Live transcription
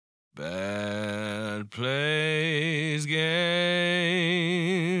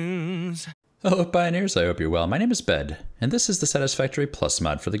BEDplaysGAMES. Hello Pioneers, I hope you're well. My name is Bed, and this is the Satisfactory Plus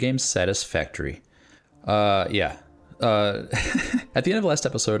mod for the game Satisfactory. At the end of the last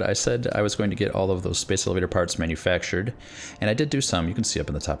episode, I said I was going to get all of those space elevator parts manufactured, and I did do some. You can see up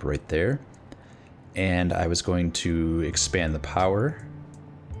in the top right there. And I was going to expand the power.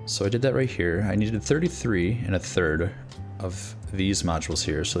 So I did that right here. I needed 33 and a third of these modules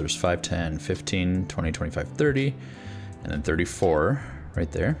here. So there's 5, 10, 15, 20, 25, 30, and then 34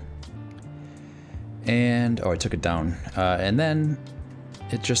 right there. And, oh, I took it down. And then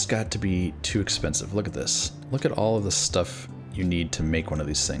it just got to be too expensive. Look at this. Look at all of the stuff you need to make one of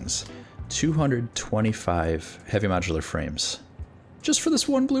these things. 225 heavy modular frames. Just for this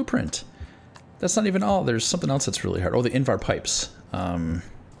one blueprint. That's not even all. There's something else that's really hard. Oh, the Invar pipes.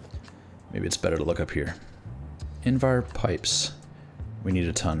 Maybe it's better to look up here. Invar pipes. We need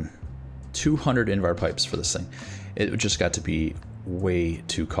a ton. 200 Invar pipes for this thing. It just got to be way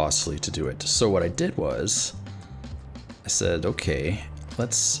too costly to do it. So what I did was, I said, okay,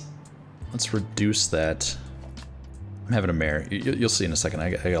 let's reduce that. I'm having a mare. You'll see in a second.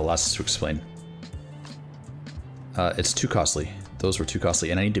 I got lots to explain. It's too costly. Those were too costly,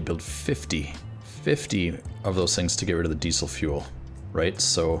 and I need to build 50 of those things to get rid of the diesel fuel, right?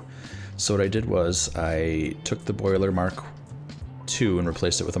 So what I did was I took the boiler Mark II and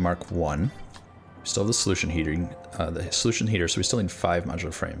replaced it with a Mark I. We still have the solution heater, so we still need 5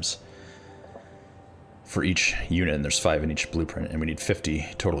 modular frames for each unit, and there's 5 in each blueprint, and we need 50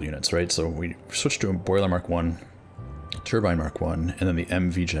 total units, right? So we switched to a boiler Mark I, turbine Mark I, and then the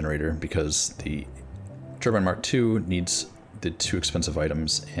MV generator, because the turbine Mark II needs the 2 expensive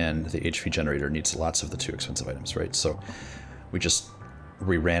items, and the HV generator needs lots of the 2 expensive items, right? So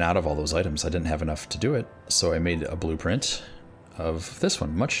we ran out of all those items. I didn't have enough to do it, so I made a blueprint of this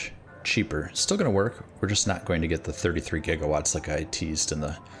one, much cheaper. Still gonna work, we're just not going to get the 33 gigawatts like I teased in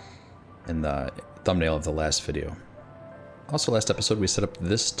the thumbnail of the last video. Also, last episode we set up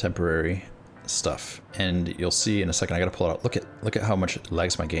this temporary stuff, and you'll see in a second. I gotta pull it out. Look at how much it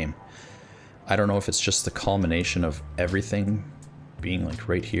lags my game. I don't know if it's just the culmination of everything being like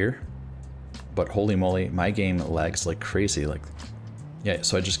right here, but holy moly, my game lags like crazy. Like, yeah,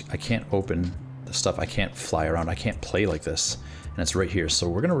 so I can't open the stuff, I can't fly around, I can't play like this, and it's right here. So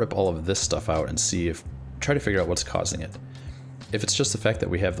we're gonna rip all of this stuff out and try to figure out what's causing it. If it's just the fact that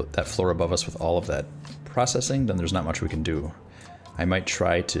we have that floor above us with all of that processing, then there's not much we can do. I might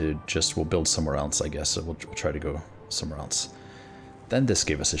try to we'll build somewhere else, I guess, so we'll try to go somewhere else. Then this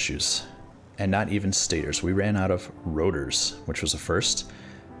gave us issues. And not even stators. We ran out of rotors, which was a first,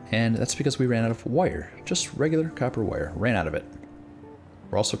 and that's because we ran out of wire. Just regular copper wire. Ran out of it.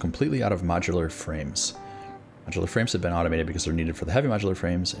 We're also completely out of modular frames. Modular frames have been automated because they're needed for the heavy modular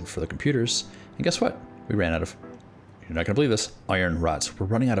frames and for the computers. And guess what? We ran out of, you're not going to believe this, iron rods. We're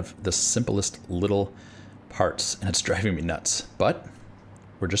running out of the simplest little parts, and it's driving me nuts. But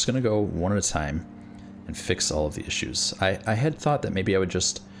we're just going to go one at a time and fix all of the issues. I had thought that maybe I would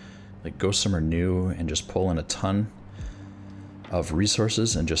just like go somewhere new and just pull in a ton of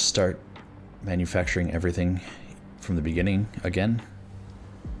resources and just start manufacturing everything from the beginning again.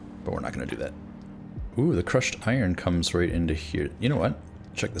 But we're not going to do that. Ooh, the crushed iron comes right into here. You know what?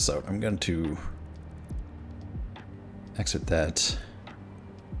 Check this out. I'm going to exit that.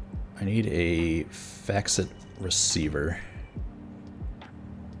 I need a Faxit receiver.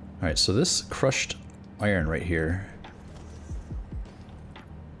 Alright, so this crushed iron right here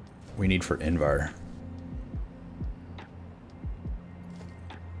we need for Invar.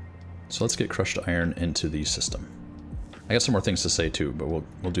 So let's get crushed iron into the system. I got some more things to say too, but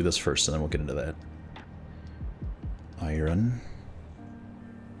we'll do this first and then we'll get into that. Iron.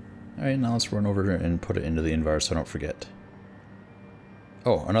 Alright, now let's run over and put it into the Invar so I don't forget.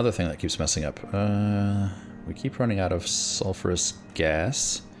 Oh, another thing that keeps messing up. We keep running out of sulfurous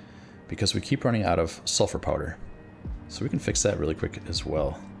gas because we keep running out of sulfur powder. So we can fix that really quick as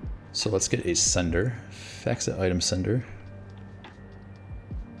well. So let's get a sender, Faxit item sender,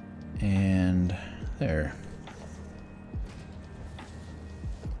 and there.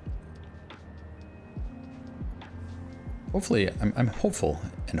 Hopefully, I'm hopeful,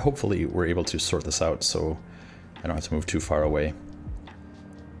 and hopefully we're able to sort this out so I don't have to move too far away.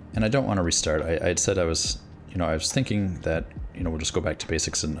 And I don't want to restart. I had said I was thinking that, we'll just go back to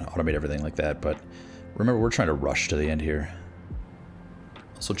basics and automate everything like that, but remember, we're trying to rush to the end here.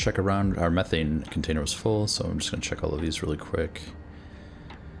 Also check around, our methane container was full, so I'm just going to check all of these really quick.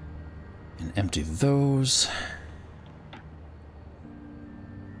 And empty those.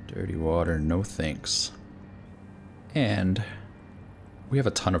 Dirty water, no thanks. And we have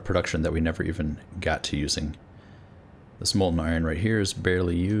a ton of production that we never even got to using. This molten iron right here is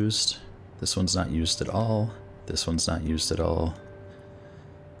barely used. This one's not used at all. This one's not used at all.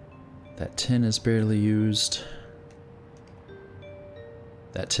 That tin is barely used.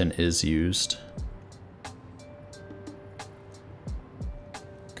 That tin is used.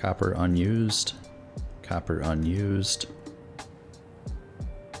 Copper unused. Copper unused.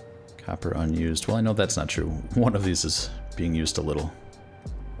 Copper unused. Well, I know that's not true. One of these is being used a little.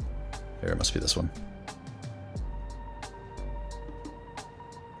 There, it must be this one.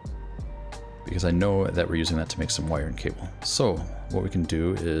 Because I know that we're using that to make some wire and cable. So, what we can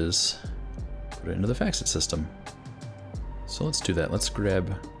do is put it into the faxit system. So let's do that. Let's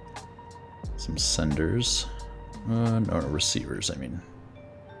grab some senders. No, receivers, I mean.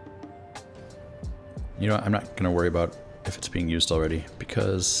 You know what, I'm not going to worry about if it's being used already,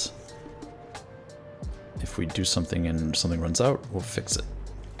 because if we do something and something runs out, we'll fix it.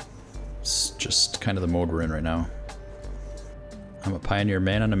 It's just kind of the mode we're in right now. I'm a pioneer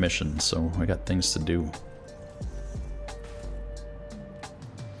man on a mission, so I got things to do.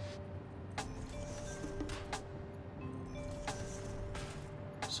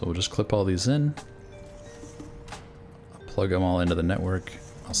 So we'll just clip all these in. I'll plug them all into the network.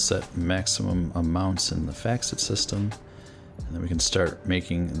 I'll set maximum amounts in the faxit system, and then we can start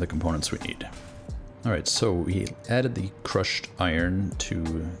making the components we need. Alright, so we added the crushed iron to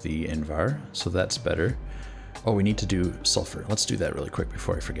the Invar, so that's better. Oh, we need to do sulfur. Let's do that really quick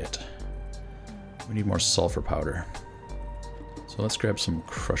before I forget. We need more sulfur powder. So let's grab some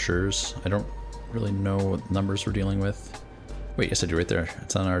crushers. I don't really know what numbers we're dealing with. Wait, yes I do, right there.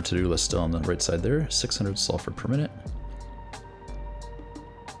 It's on our to-do list still on the right side there. 600 sulfur per minute.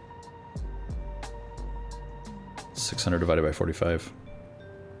 600 divided by 45.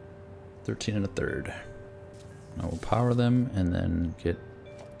 13 1/3. Now we'll power them and then get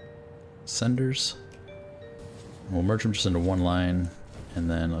senders. We'll merge them just into one line, and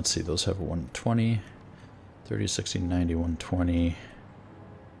then let's see, those have a 120, 30, 60, 90, 120.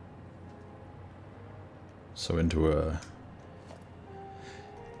 So into a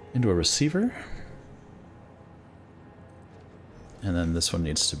receiver. And then this one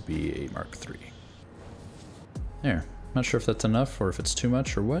needs to be a Mark III. There. Not sure if that's enough or if it's too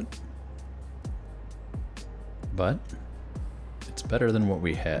much or what. But it's better than what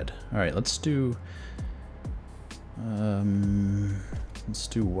we had. Alright, let's do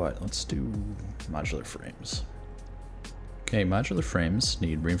what? Let's do modular frames. Okay, modular frames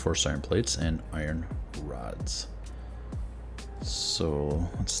need reinforced iron plates and iron rods. So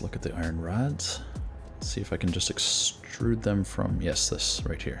let's look at the iron rods. See if I can just extrude them from, yes, this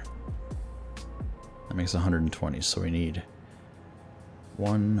right here. That makes 120, so we need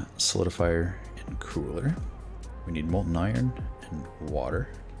one solidifier and cooler. We need molten iron and water.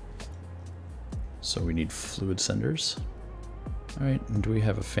 So we need fluid senders. Alright, and do we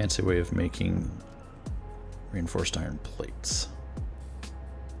have a fancy way of making reinforced iron plates?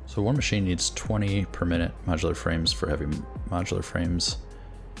 So one machine needs 20 per minute modular frames for heavy modular frames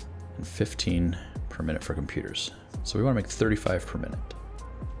and 15 per minute for computers. So we want to make 35 per minute.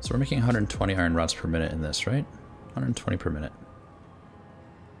 So we're making 120 iron rods per minute in this, right? 120 per minute.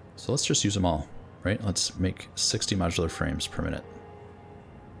 So let's just use them all, right? Let's make 60 modular frames per minute.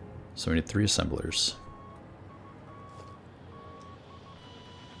 So we need 3 assemblers.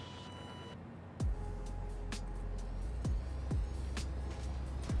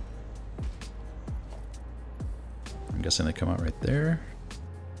 I'm guessing they come out right there.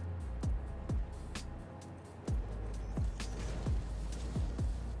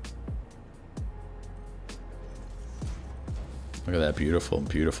 Look at that beautiful,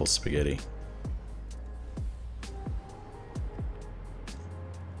 beautiful spaghetti.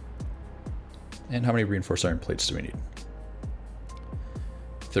 And how many reinforced iron plates do we need?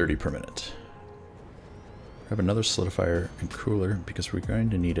 30 per minute. Grab another solidifier and cooler because we're going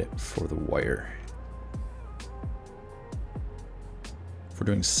to need it for the wire. If we're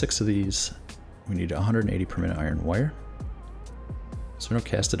doing 6 of these, we need 180 per minute iron wire. So no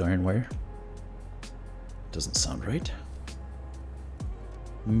casted iron wire. Doesn't sound right.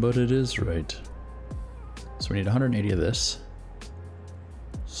 But it is right. So we need 180 of this.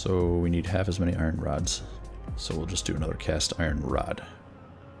 So we need half as many iron rods. So we'll just do another cast iron rod.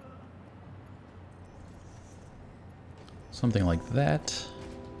 Something like that.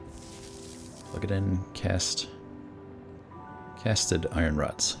 Plug it in, casted iron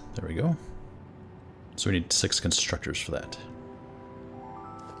rods. There we go. So we need 6 constructors for that.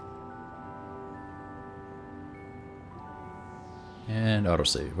 And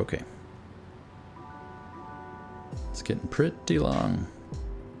autosave, okay. It's getting pretty long.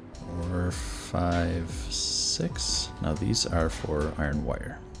 5, 6. Now these are for iron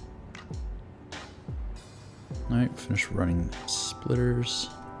wire. Alright, finish running splitters.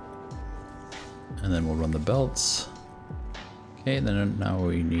 And then we'll run the belts. Okay, then now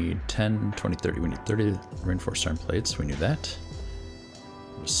we need 10, 20, 30. We need 30 reinforced iron plates. We knew that.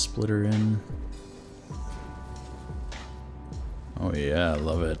 Put a splitter in. Oh yeah, I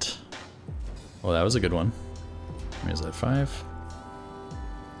love it. Well, that was a good one. How many is that? 5?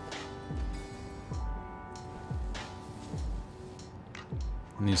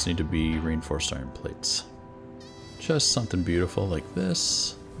 And these need to be reinforced iron plates. Just something beautiful like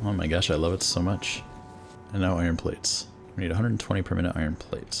this. Oh my gosh, I love it so much. And now iron plates. We need 120 per minute iron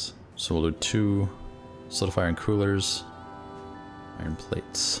plates. So we'll do 2 solidify iron coolers, iron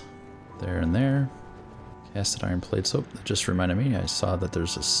plates. There and there. Casted iron plates. Oh, that just reminded me, I saw that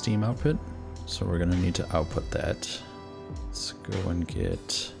there's a steam output. So we're gonna need to output that. Let's go and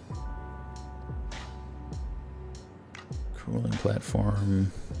get cooling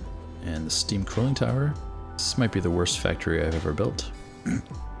platform and the steam cooling tower. This might be the worst factory I've ever built.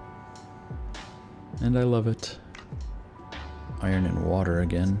 And I love it. Iron and water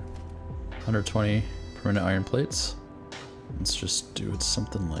again. 120 per minute iron plates. Let's just do it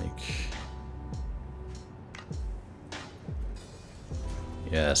something like...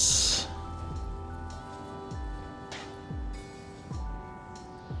 Yes.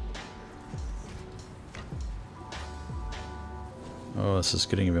 Oh, this is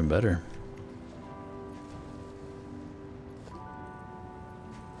getting even better.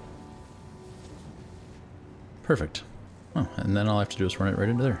 Perfect. Oh, and then all I have to do is run it right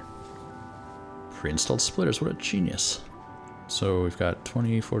into there. Pre-installed splitters, what a genius. So we've got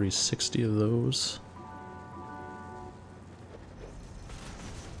 20, 40, 60 of those.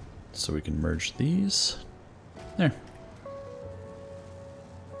 So we can merge these. There.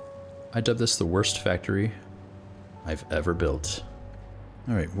 I dub this the worst factory I've ever built.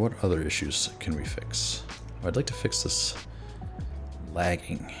 Alright, what other issues can we fix? Oh, I'd like to fix this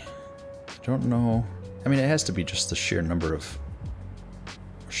lagging. I don't know. I mean, it has to be just the sheer number of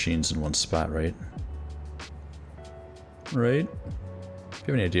machines in one spot, right? Right? If you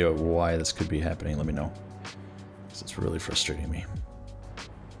have any idea why this could be happening, let me know. Because it's really frustrating me.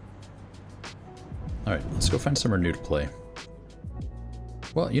 Alright, let's go find somewhere new to play.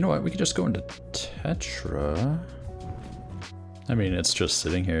 Well, you know what? We could just go into Tetra. I mean, it's just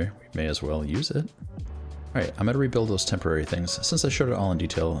sitting here. We may as well use it. Alright, I'm going to rebuild those temporary things. Since I showed it all in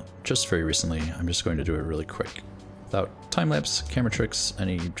detail just very recently, I'm just going to do it really quick. Without time-lapse, camera tricks,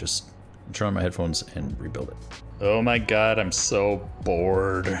 just turn on my headphones and rebuild it. Oh my god, I'm so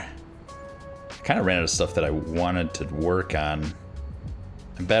bored. I kind of ran out of stuff that I wanted to work on.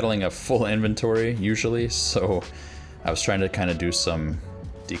 I'm battling a full inventory, usually, so I was trying to kind of do some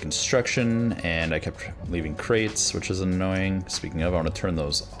deconstruction, and I kept leaving crates, which is annoying. Speaking of, I want to turn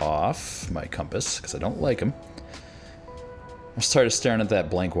those off, my compass, because I don't like them. I was tired of staring at that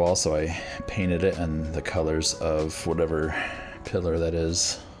blank wall, so I painted it in the colors of whatever pillar that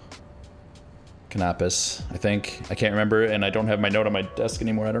is. Canopus, I think. I can't remember, and I don't have my note on my desk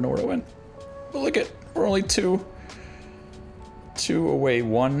anymore. I don't know where it went. But look at, we're only two away,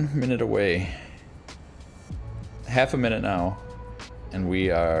 1 minute away. Half a minute now. And we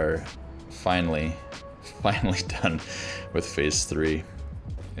are finally done with phase 3.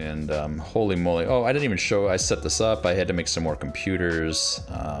 And holy moly. Oh, I didn't even show, I set this up. I had to make some more computers.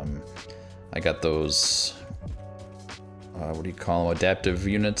 I got those, what do you call them, adaptive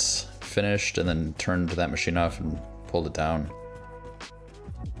units finished, and then turned that machine off and pulled it down.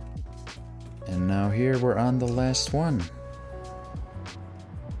 And now here we're on the last one.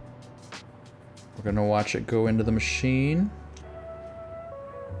 We're gonna watch it go into the machine.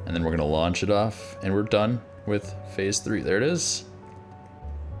 And then we're gonna launch it off, and we're done with phase 3. There it is.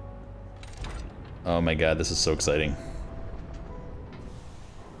 Oh my god, this is so exciting.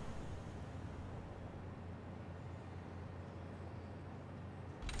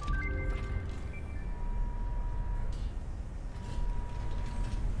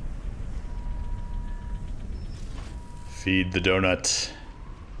 Feed the donut.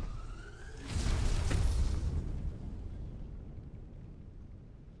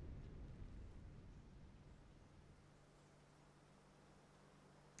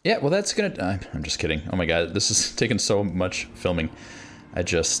 Yeah, well that's gonna, I'm just kidding. Oh my god, this is taking so much filming. I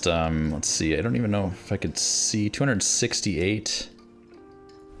just, let's see, I don't even know if I could see, 268.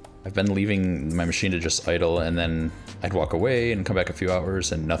 I've been leaving my machine to just idle, and then I'd walk away and come back a few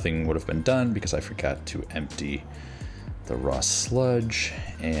hours and nothing would have been done because I forgot to empty the raw sludge,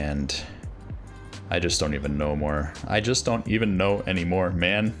 and I just don't even know more. I just don't even know anymore,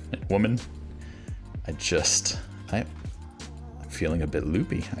 man, woman. I'm feeling a bit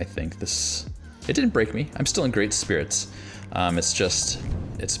loopy, I think. It didn't break me. I'm still in great spirits.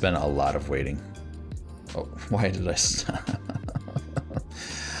 It's been a lot of waiting. Oh, why did I stop?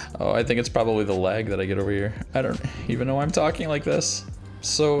 Oh, I think it's probably the lag that I get over here. I don't even know why I'm talking like this.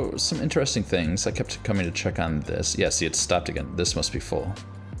 So, some interesting things. I kept coming to check on this. Yeah, see, it stopped again. This must be full.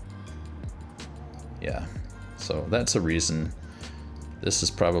 Yeah, so that's a reason. This is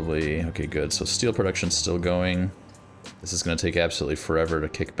probably, okay, good. So steel production's still going. This is gonna take absolutely forever to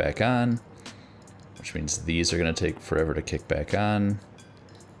kick back on, which means these are gonna take forever to kick back on,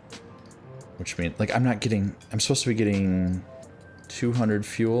 which means, like, I'm supposed to be getting 200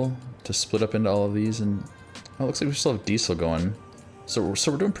 fuel to split up into all of these, and oh, it looks like we still have diesel going. So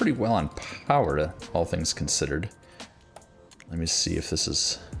we're doing pretty well on power, to all things considered. Let me see if this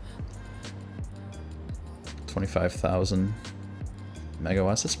is 25,000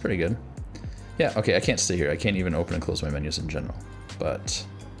 megawatts. That's pretty good. Yeah, okay, I can't stay here. I can't even open and close my menus in general. But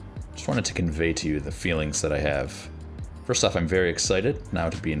just wanted to convey to you the feelings that I have. First off, I'm very excited now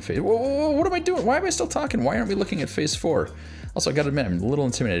to be in phase... Whoa, what am I doing? Why am I still talking? Why aren't we looking at phase 4? Also, I gotta admit, I'm a little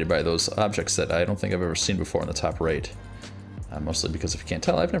intimidated by those objects that I don't think I've ever seen before in the top right. Mostly because, if you can't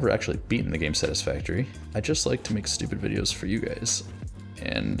tell, I've never actually beaten the game satisfactory. I just like to make stupid videos for you guys.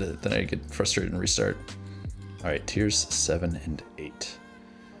 And then I get frustrated and restart. Alright, tiers 7 and 8.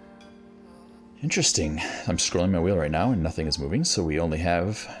 Interesting. I'm scrolling my wheel right now and nothing is moving, so we only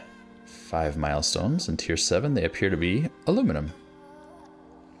have 5 milestones. In tier 7, they appear to be aluminum.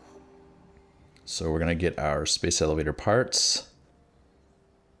 So we're going to get our space elevator parts.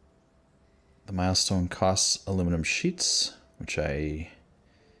 The milestone costs aluminum sheets, which I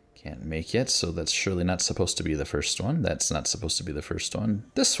can't make yet, so that's surely not supposed to be the first one. That's not supposed to be the first one.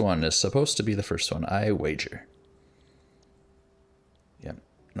 This one is supposed to be the first one, I wager. Yep,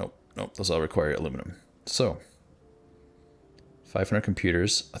 nope, those all require aluminum. So, 500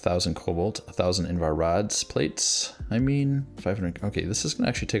 computers, 1,000 cobalt, 1,000 Invar rods, plates. I mean, 500, okay, this is gonna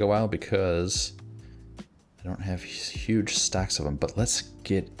actually take a while because I don't have huge stocks of them, but let's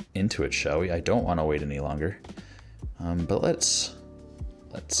get into it, shall we? I don't want to wait any longer. But let's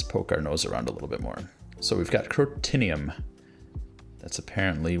poke our nose around a little bit more. So we've got crotinium. That's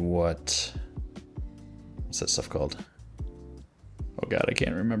apparently what's that stuff called? Oh god, I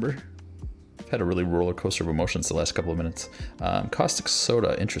can't remember. I've had a really roller coaster of emotions the last couple of minutes. Caustic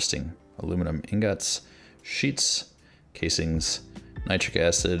soda, interesting. Aluminum ingots, sheets, casings, nitric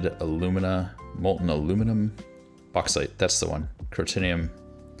acid, alumina, molten aluminum, bauxite, that's the one. Crotinium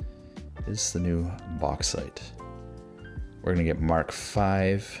is the new bauxite. We're gonna get Mark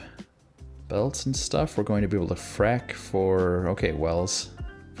 5 belts and stuff. We're going to be able to frack for, okay, wells.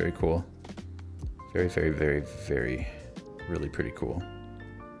 Very cool. Very, really pretty cool.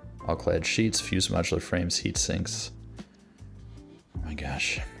 All clad sheets, fused modular frames, heat sinks. Oh my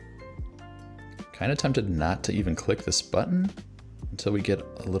gosh. Kind of tempted not to even click this button until we get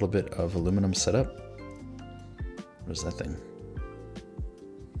a little bit of aluminum set up. What is that thing?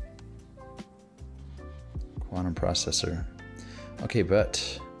 Quantum processor. Okay,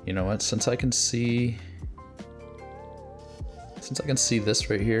 but you know what? Since I can see this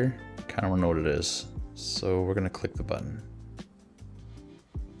right here, I kind of want to know what it is. So we're gonna click the button.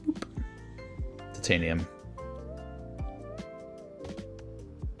 Boop. Titanium.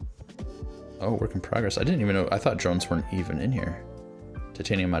 Oh, work in progress. I didn't even know. I thought drones weren't even in here.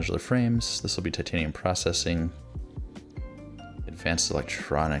 Titanium modular frames. This will be titanium processing. Advanced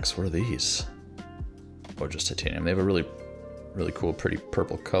electronics. What are these? Oh, just titanium. They have a really cool, pretty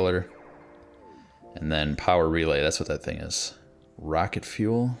purple color. And then power relay. That's what that thing is. Rocket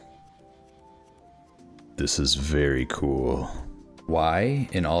fuel. This is very cool. Why,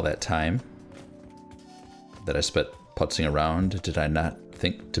 in all that time that I spent putzing around, did I not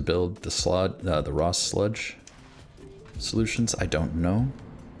think to build the raw sludge solutions? I don't know.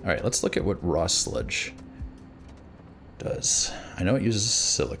 All right, let's look at what raw sludge does. I know it uses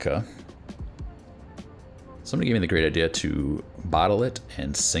silica. Somebody gave me the great idea to bottle it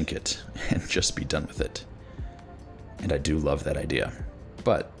and sink it and just be done with it. And I do love that idea.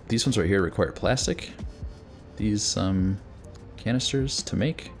 But these ones right here require plastic. These canisters to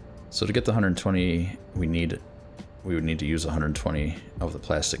make. So to get the 120, we would need to use 120 of the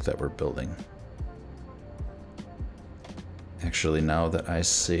plastic that we're building. Actually, now that I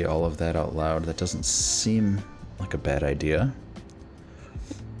say all of that out loud, that doesn't seem like a bad idea.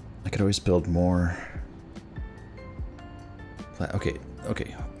 I could always build more. Okay,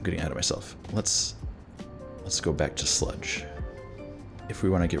 I'm getting ahead of myself. Let's go back to sludge. If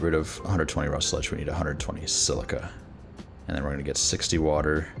we want to get rid of 120 raw sludge, we need 120 silica. And then we're going to get 60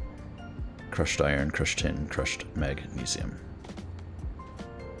 water, crushed iron, crushed tin, crushed magnesium.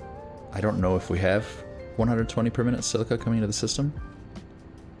 I don't know if we have 120 per minute silica coming into the system,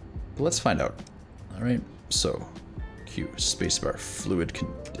 but let's find out. All right, so Q, spacebar, fluid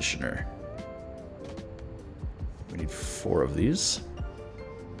conditioner. We need 4 of these.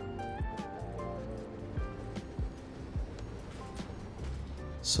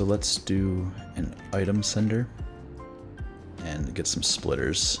 So let's do an item sender and get some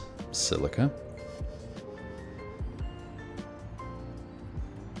splitters, silica.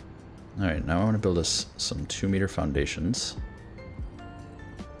 Alright, now I want to build us some 2-meter foundations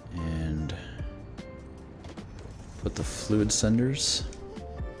and put the fluid senders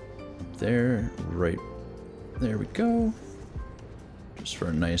there, right there we go, just for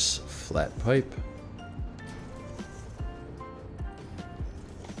a nice flat pipe.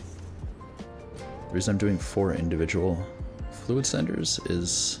 The reason I'm doing 4 individual fluid senders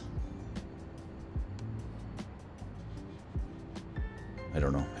is, I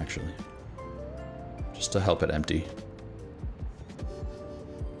don't know, actually. Just to help it empty.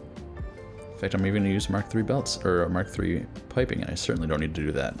 In fact, I'm even going to use Mark III belts, or Mark III piping, and I certainly don't need to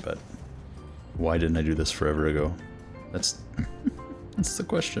do that, but why didn't I do this forever ago? That's, that's the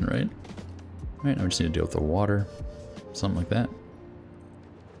question, right? Alright, now we just need to deal with the water. Something like that.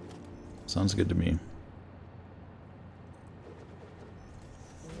 Sounds good to me.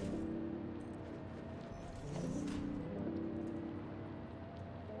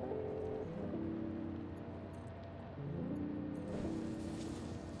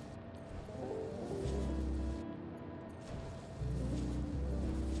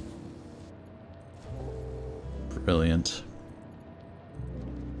 Brilliant.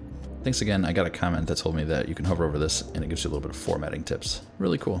 Thanks again. I got a comment that told me that you can hover over this and it gives you a little bit of formatting tips.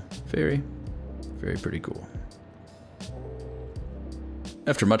 Really cool. Very, very pretty cool.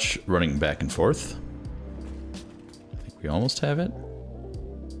 After much running back and forth, I think we almost have it.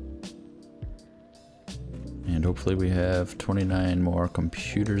 And hopefully we have 29 more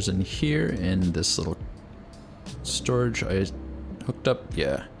computers in here in this little storage I hooked up.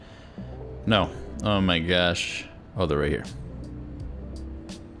 Yeah. No. Oh my gosh. Oh, they're right here.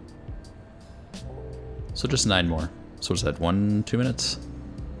 So just 9 more. So what's that, 2 minutes?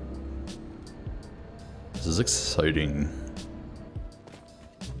 This is exciting.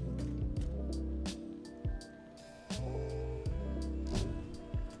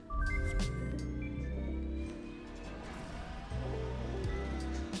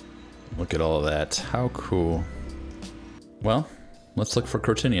 Look at all of that. How cool. Well, let's look for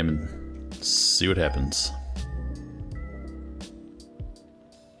Crotinium and see what happens.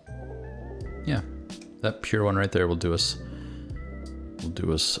 Yeah, that pure one right there will do us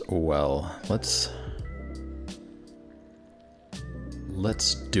well. Let's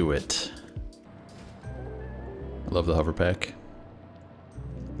do it. I love the hover pack.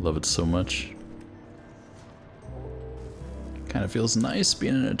 Love it so much. Kind of feels nice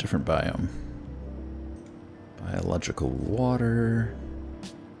being in a different biome. Biological water.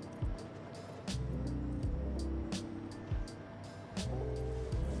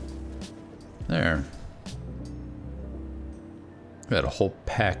 There. We had a whole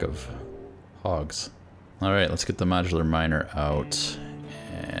pack of hogs. Alright, let's get the modular miner out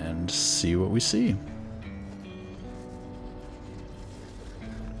and see what we see.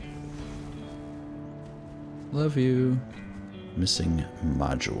 Love you. Missing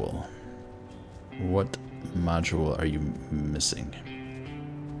module. What module are you missing?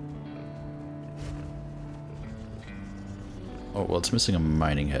 Oh, well, it's missing a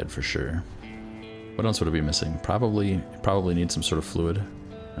mining head for sure. What else would it be missing? Probably needs some sort of fluid.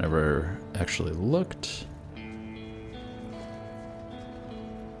 I never actually looked.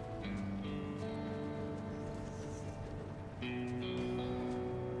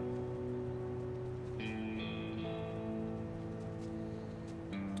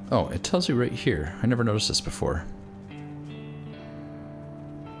 Oh, it tells you right here. I never noticed this before.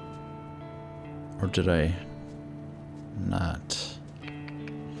 Or did I not?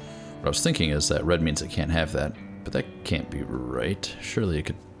 What I was thinking is that red means it can't have that, but that can't be right. Surely it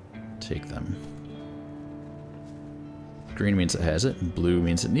could take them. Green means it has it, and blue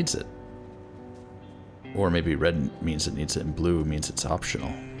means it needs it. Or maybe red means it needs it, and blue means it's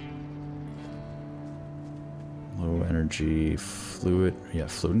optional. Low energy fluid. Yeah,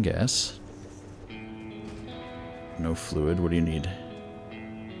 fluid and gas. No fluid. What do you need?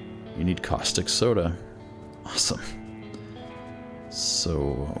 You need caustic soda. Awesome.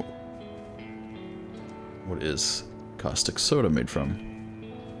 So, what is caustic soda made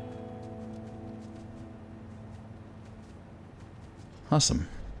from? Awesome.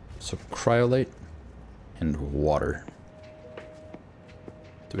 So cryolite and water.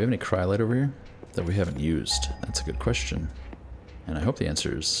 Do we have any cryolite over here that we haven't used? That's a good question. And I hope the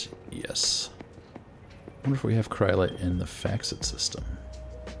answer is yes. I wonder if we have cryolite in the Faxit system.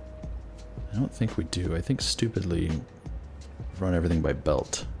 I don't think we do. I think stupidly run everything by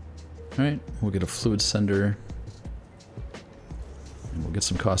belt. Alright, we'll get a fluid sender. And we'll get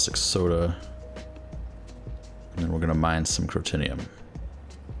some caustic soda. And then we're gonna mine some crotinium.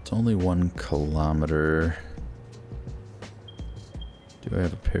 It's only 1 kilometer. Do I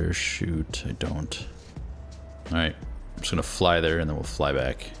have a parachute? I don't. Alright, I'm just gonna fly there and then we'll fly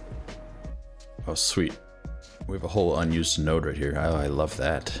back. Oh, sweet. We have a whole unused node right here. Oh, I love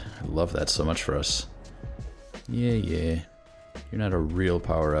that. I love that so much for us. Yeah, yeah. You're not a real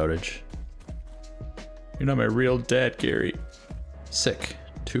power outage. You're not my real dad, Gary. Sick.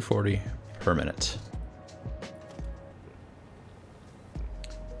 240 per minute.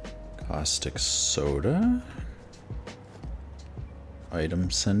 Caustic soda. Item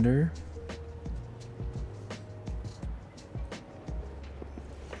sender.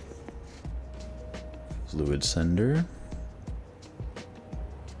 Fluid sender.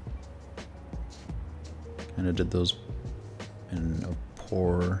 Kinda did those in a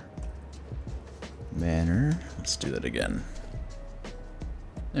poor manner. Let's do that again.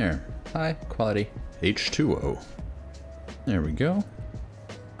 There. High quality H2O. There we go.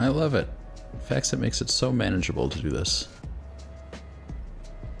 I love it. Faxit makes it so manageable to do this.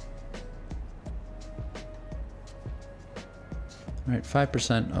 Alright,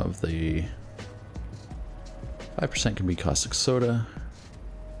 5% of the 5% can be caustic soda.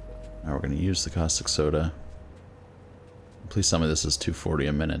 Now we're going to use the caustic soda. Please tell me this is 240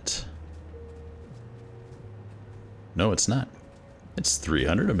 a minute. No, it's not. It's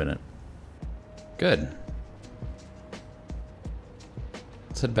 300 a minute. Good.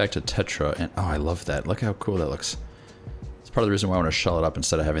 Let's head back to Tetra and oh, I love that. Look how cool that looks. It's part of the reason why I want to shell it up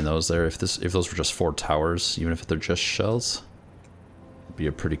instead of having those there. If those were just 4 towers, even if they're just shells, it'd be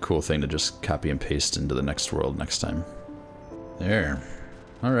a pretty cool thing to just copy and paste into the next world next time. There.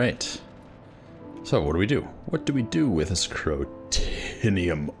 All right. So what do we do? What do we do with this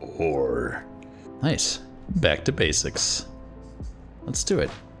crotinium ore? Nice. Back to basics. Let's do it.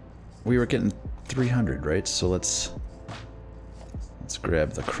 We were getting 300, right? So let's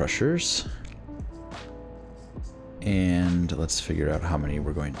grab the crushers. And let's figure out how many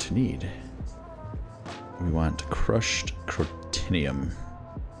we're going to need. We want crushed crotinium.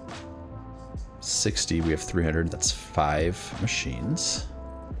 60, we have 300, that's 5 machines.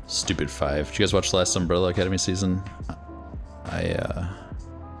 Stupid 5. Did you guys watch the last Umbrella Academy season? Yeah,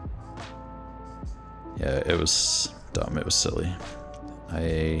 it was dumb, it was silly.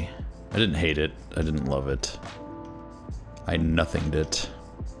 I didn't hate it, I didn't love it. I nothinged it.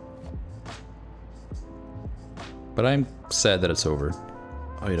 But I'm sad that it's over.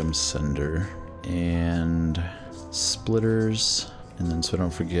 Item sender and splitters, and then so I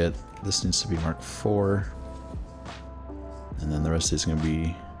don't forget, this needs to be Mark 4. And then the rest of these are gonna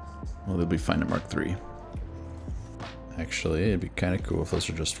be, well, they'll be fine at Mark 3. Actually, it'd be kind of cool if those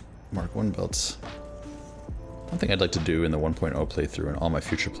are just Mark 1 belts. One thing I'd like to do in the 1.0 playthrough and all my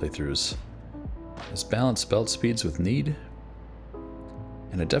future playthroughs is balance belt speeds with need.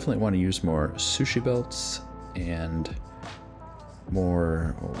 And I definitely want to use more sushi belts and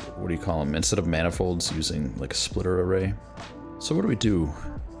more, what do you call them? Instead of manifolds, using like a splitter array. So what do we do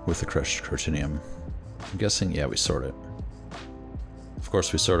with the crushed crotinium? I'm guessing, yeah, we sort it. Of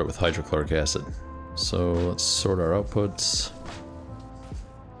course, we sort it with hydrochloric acid. So let's sort our outputs.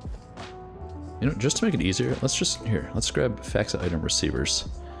 You know, just to make it easier, let's grab Faxit item receivers.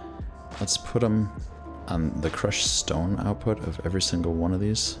 Let's put them on the crushed stone output of every single one of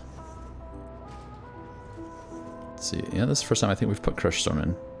these. Let's see, yeah, this is the first time I think we've put crushed stone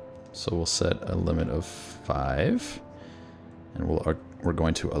in. So we'll set a limit of 5, and we're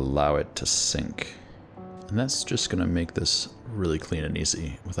going to allow it to sync. And that's just gonna make this really clean and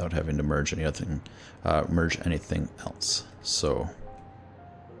easy without having to merge anything else. So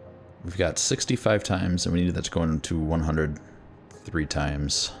we've got 65 times, and we need that to go into 103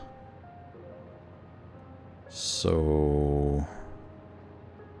 times. So,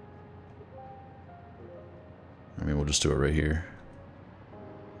 I mean, we'll just do it right here.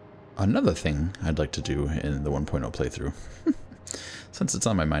 Another thing I'd like to do in the 1.0 playthrough, since it's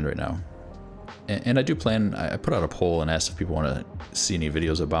on my mind right now, and I do plan, I put out a poll and asked if people want to see any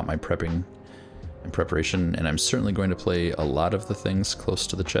videos about my prepping and preparation, and I'm certainly going to play a lot of the things close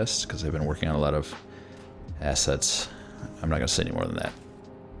to the chest, because I've been working on a lot of assets. I'm not going to say any more than that.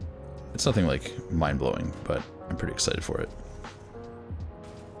 It's nothing like mind-blowing, but I'm pretty excited for it.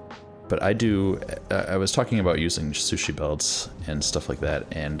 But I do, I was talking about using sushi belts and stuff like that,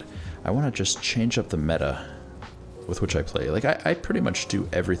 and I want to just change up the meta with which I play. Like, I pretty much do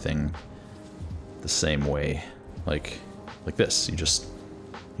everything the same way. Like this, you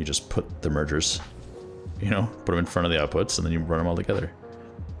just put the mergers, you know, put them in front of the outputs, and then you run them all together.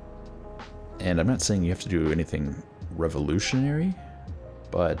 And I'm not saying you have to do anything revolutionary,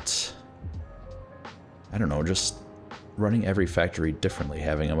 but I don't know, just running every factory differently,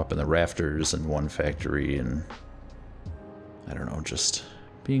 having them up in the rafters in one factory, and I don't know, just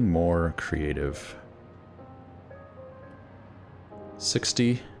being more creative.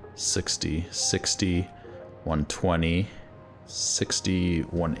 60, 60, 60, 120, 60,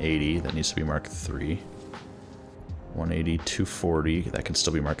 180, that needs to be Mark 3. 180, 240, that can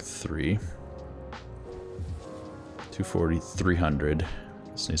still be Mark 3. 240, 300,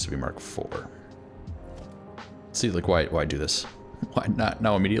 this needs to be Mark 4. See, like, why do this? Why not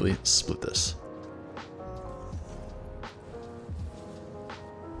now immediately split this?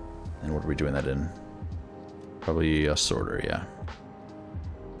 And what are we doing that in? Probably a sorter, yeah.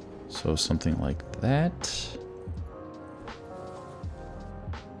 So something like that.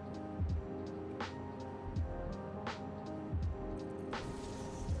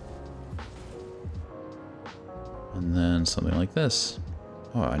 And then something like this.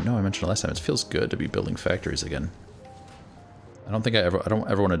 Oh, I know I mentioned it last time. It feels good to be building factories again. I don't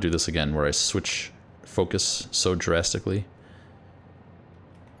ever want to do this again where I switch focus so drastically.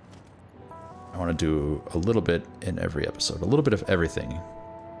 I want to do a little bit in every episode. A little bit of everything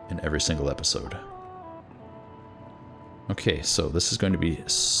in every single episode. Okay, so this is going to be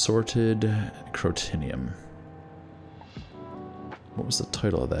sorted crotinium. What was the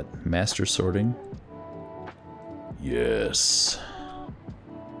title of that? Master sorting? Yes.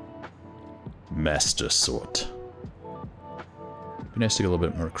 Master sort. Be nice to get a little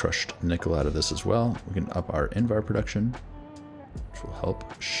bit more crushed nickel out of this as well. We can up our Invar production, which will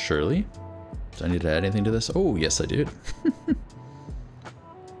help surely. Do I need to add anything to this? Oh, yes I did.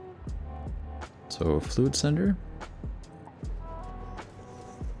 So, fluid sender.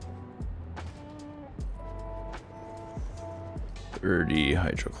 $30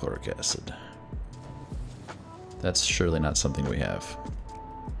 hydrochloric acid. That's surely not something we have.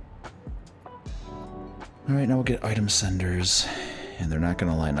 Alright, now we'll get item senders, and they're not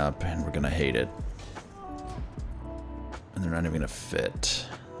going to line up, and we're going to hate it. And they're not even going to fit.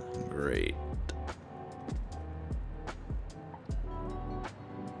 Great.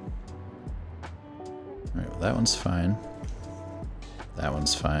 Alright, well that one's fine. That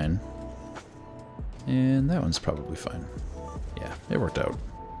one's fine. And that one's probably fine. Yeah, it worked out.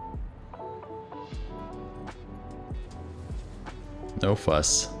 No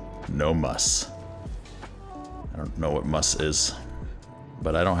fuss, no muss. I don't know what muss is,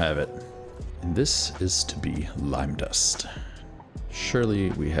 but I don't have it. And this is to be lime dust. Surely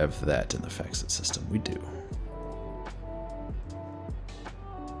we have that in the FACSIT system. We do.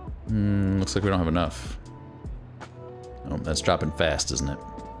 Looks like we don't have enough. Oh, that's dropping fast, isn't it?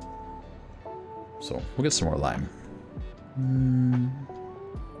 So we'll get some more lime.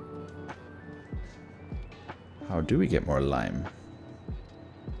 How do we get more lime?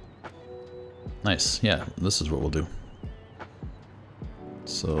 Nice, yeah, this is what we'll do.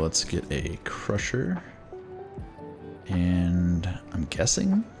 So let's get a crusher. And I'm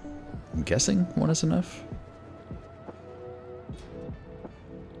guessing one is enough.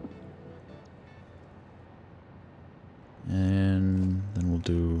 And then we'll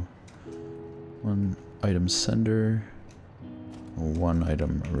do one item sender, one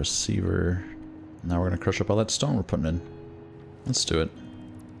item receiver. Now we're gonna crush up all that stone we're putting in. Let's do it.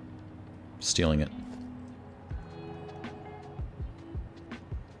 Stealing it.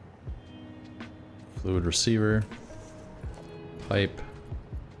 Fluid receiver. Pipe.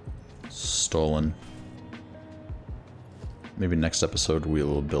 Stolen. Maybe next episode we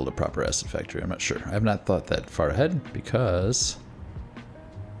will build a proper acid factory. I'm not sure. I have not thought that far ahead because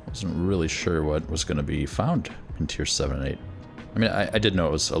I wasn't really sure what was going to be found in tier 7 and 8. I mean, I did know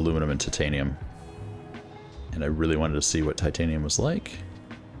it was aluminum and titanium. And I really wanted to see what titanium was like.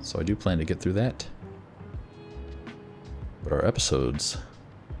 So I do plan to get through that. But our episodes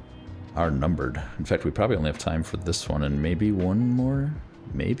are numbered. In fact, we probably only have time for this one and maybe one more,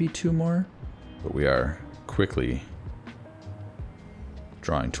 maybe two more. But we are quickly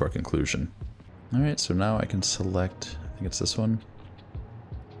drawing to our conclusion. Alright, so now I can select, I think it's this one.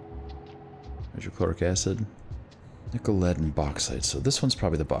 Hydrochloric acid, nickel, lead, and bauxite. So this one's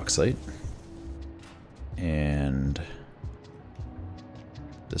probably the bauxite. And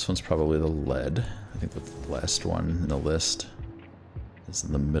this one's probably the lead. I think the last one in the list It's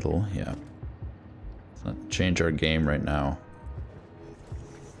in the middle, yeah. Let's not change our game right now.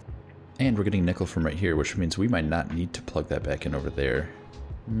 And we're getting nickel from right here, which means we might not need to plug that back in over there.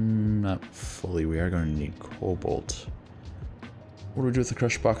 Not fully. We are going to need cobalt. What do we do with the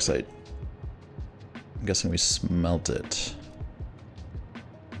crushed bauxite? I'm guessing we smelt it.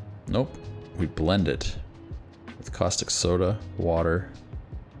 Nope. We blend it with caustic soda, water,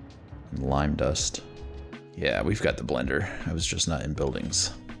 and lime dust. Yeah, we've got the blender. I was just not in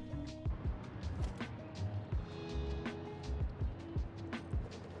buildings.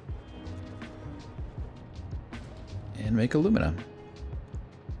 And make alumina.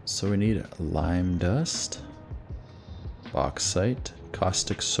 So we need lime dust, bauxite,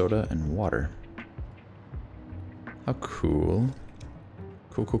 caustic soda, and water. How cool.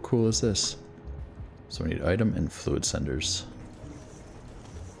 Cool is this? So we need item and fluid senders.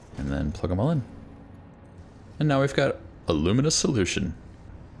 And then plug them all in. And now we've got alumina solution.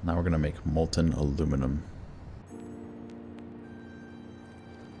 Now we're going to make molten aluminum.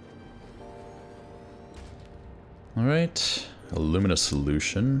 Alright, alumina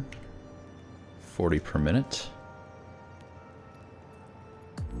solution. 40 per minute.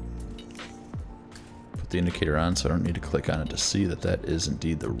 Put the indicator on so I don't need to click on it to see that that is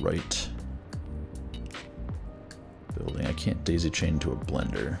indeed the right building. I can't daisy chain to a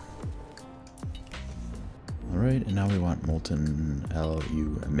blender. Alright, and now we want molten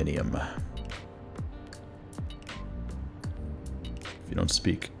aluminium. If you don't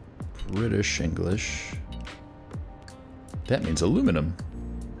speak British English, that means aluminum.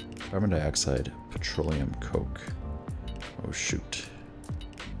 Carbon dioxide, petroleum coke. Oh shoot.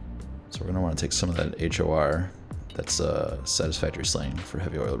 So we're going to want to take some of that HOR, that's satisfactory slang for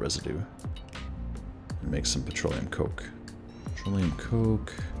heavy oil residue, and make some petroleum coke. Petroleum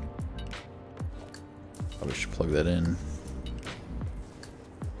coke. Probably should plug that in.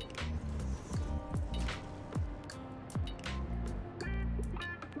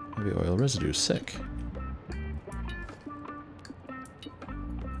 Heavy oil residue, sick.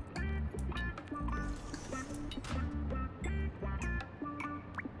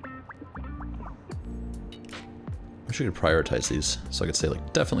 I wish we could prioritize these, so I could say,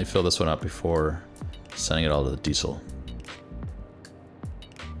 like, definitely fill this one up before sending it all to the diesel.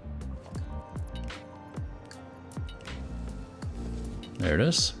 There it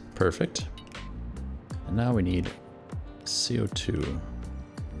is. Perfect. And now we need CO2.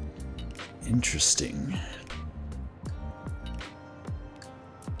 Interesting.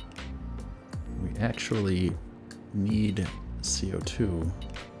 We actually need CO2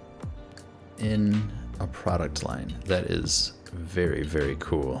 in a product line. That is very, very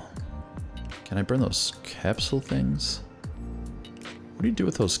cool. Can I burn those capsule things? What do you do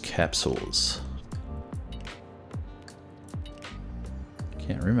with those capsules?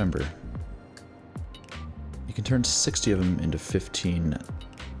 Can't remember. You can turn 60 of them into 15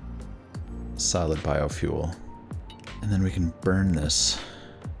 solid biofuel. And then we can burn this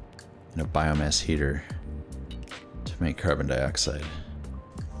in a biomass heater to make carbon dioxide.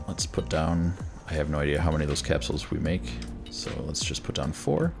 Let's put down, I have no idea how many of those capsules we make, so let's just put down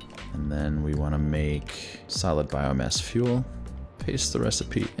 4. And then we want to make solid biomass fuel. Paste the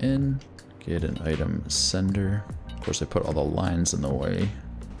recipe in, get an item sender. Of course I put all the lines in the way.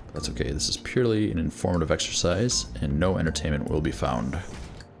 That's okay, this is purely an informative exercise and no entertainment will be found.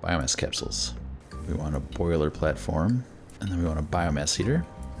 Biomass capsules. We want a boiler platform, and then we want a biomass heater,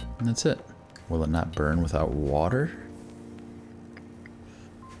 and that's it. Will it not burn without water?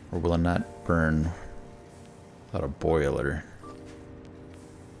 Or will it not burn without a boiler?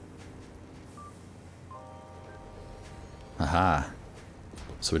 Aha!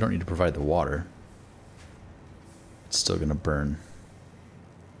 So we don't need to provide the water. It's still gonna burn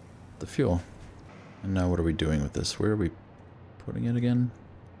the fuel. And now what are we doing with this? Where are we putting it again?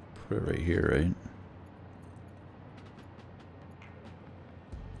 Put it right here, right?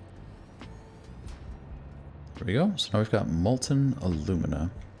 There we go. So now we've got molten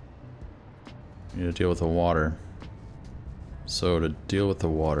alumina. We need to deal with the water. So to deal with the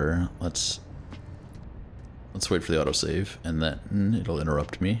water, let's wait for the autosave, and then it'll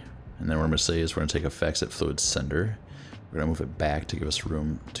interrupt me. And then what I'm going to say is we're going to take a FactSet fluid sender. We're going to move it back to give us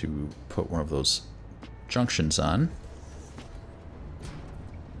room to put one of those junctions on.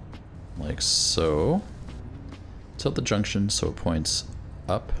 Like so. Tilt the junction so it points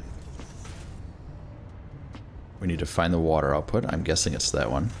up. We need to find the water output. I'm guessing it's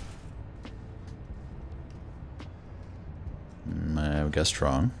that one. I guessed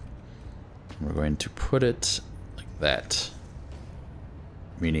wrong. We're going to put it like that,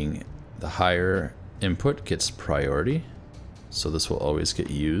 meaning the higher input gets priority. So this will always get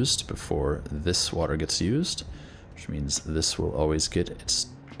used before this water gets used, which means this will always get its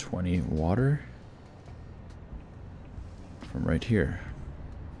 20 water from right here.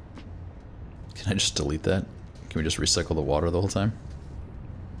 Can I just delete that? Can we just recycle the water the whole time?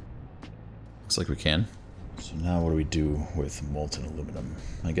 Looks like we can. So now what do we do with molten aluminum?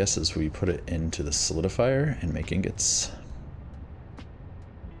 My guess is we put it into the solidifier and make ingots.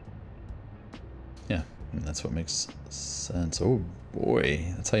 Yeah, and that's what makes sense. Oh boy,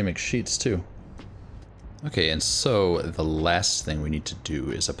 that's how you make sheets too. Okay, and so the last thing we need to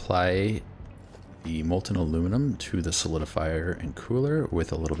do is apply the molten aluminum to the solidifier and cooler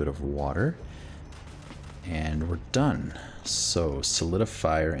with a little bit of water. And we're done. So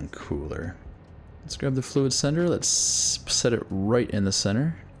solidifier and cooler. Let's grab the fluid sender. Let's set it right in the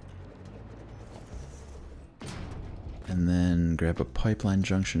center. And then grab a pipeline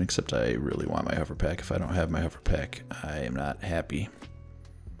junction, except I really want my hover pack. If I don't have my hover pack, I am not happy.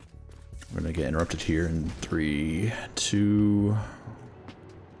 We're gonna get interrupted here in 3, 2.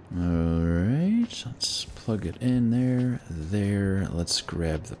 Alright, let's plug it in there, there. Let's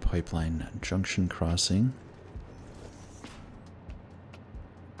grab the pipeline junction crossing.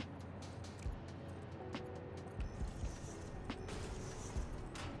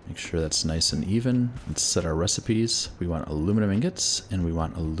 Make sure that's nice and even. Let's set our recipes. We want aluminum ingots and we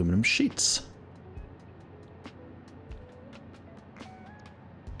want aluminum sheets.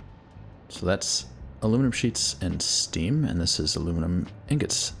 So that's aluminum sheets and steam, and this is aluminum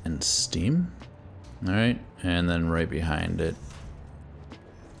ingots and steam. All right, and then right behind it,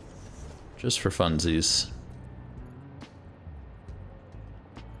 just for funsies,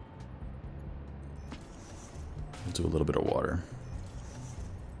 we'll do a little bit of water.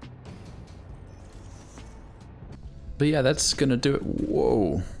 But yeah, that's gonna do it.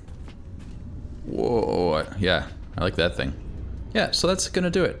 Whoa. Whoa, yeah, I like that thing. Yeah, so that's gonna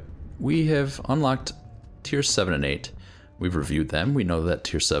do it. We have unlocked tier 7 and 8. We've reviewed them. We know that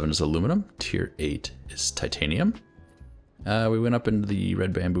tier 7 is aluminum, tier 8 is titanium. We went up into the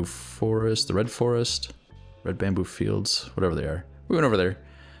red bamboo forest, the red forest, red bamboo fields, whatever they are. We went over there,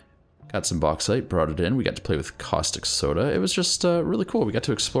 got some bauxite, brought it in. We got to play with caustic soda. It was just really cool. We got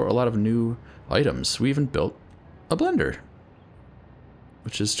to explore a lot of new items. We even built a blender,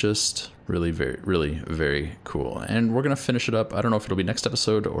 which is just really, very cool. And we're gonna finish it up. I don't know if it'll be next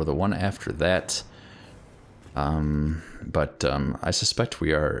episode or the one after that. But I suspect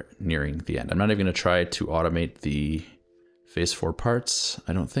we are nearing the end. I'm not even gonna try to automate the phase 4 parts,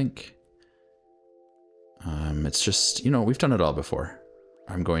 I don't think. It's just, you know, we've done it all before.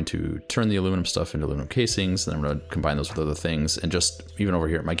 I'm going to turn the aluminum stuff into aluminum casings, and then I'm gonna combine those with other things, and just, even over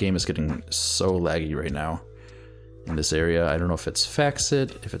here, my game is getting so laggy right now. In this area, I don't know if it's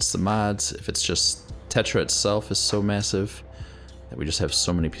Faxit, if it's the mods, if it's just Tetra itself is so massive that we just have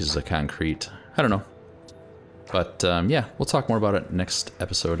so many pieces of concrete. I don't know. But yeah, we'll talk more about it next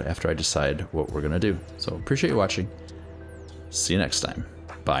episode after I decide what we're gonna do. So appreciate you watching. See you next time.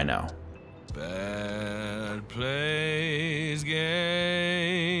 Bye now. Bad plays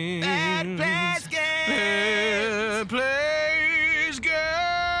games. Bad plays games. Bad plays